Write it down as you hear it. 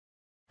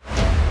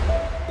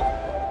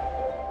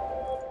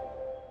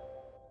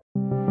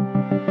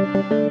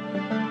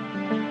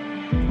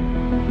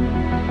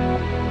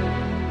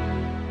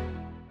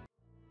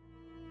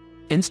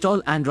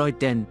Install Android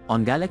 10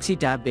 on Galaxy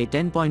Tab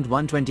A10.1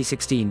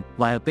 2016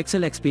 via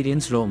Pixel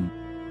Experience ROM.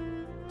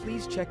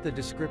 Please check the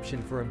description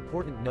for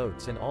important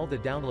notes and all the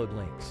download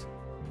links.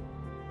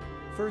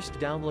 First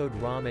download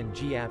ROM and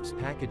GApps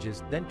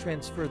packages, then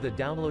transfer the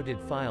downloaded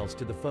files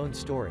to the phone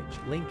storage.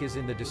 Link is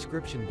in the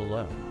description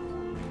below.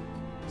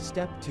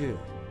 Step 2.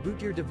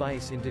 Boot your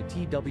device into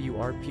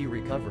TWRP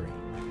recovery.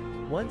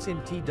 Once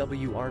in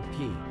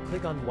TWRP,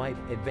 click on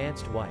Wipe,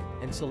 Advanced Wipe,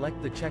 and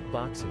select the check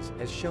boxes,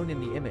 as shown in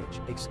the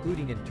image,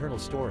 excluding internal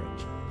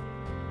storage.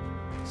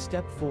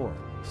 Step 4.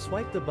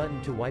 Swipe the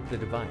button to wipe the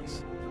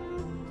device.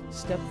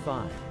 Step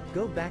 5.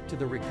 Go back to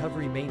the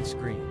recovery main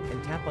screen,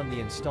 and tap on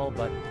the Install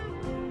button.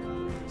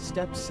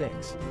 Step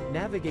 6.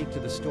 Navigate to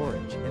the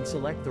storage, and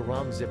select the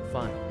ROM zip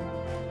file.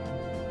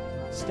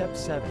 Step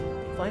 7.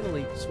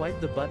 Finally, swipe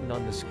the button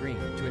on the screen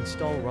to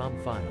install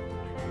ROM file.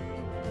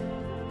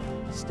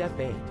 Step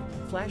 8.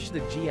 Flash the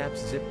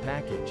GApps zip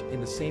package,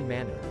 in the same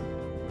manner.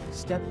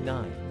 Step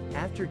 9.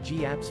 After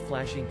GApps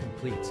flashing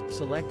completes,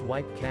 select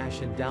Wipe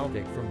Cache and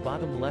Dalvik from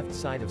bottom left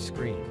side of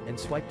screen, and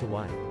swipe to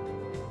wipe.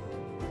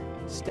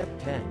 Step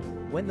 10.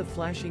 When the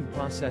flashing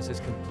process is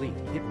complete,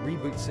 hit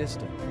Reboot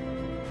System.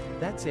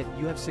 That's it,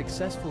 you have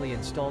successfully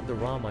installed the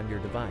ROM on your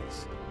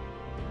device.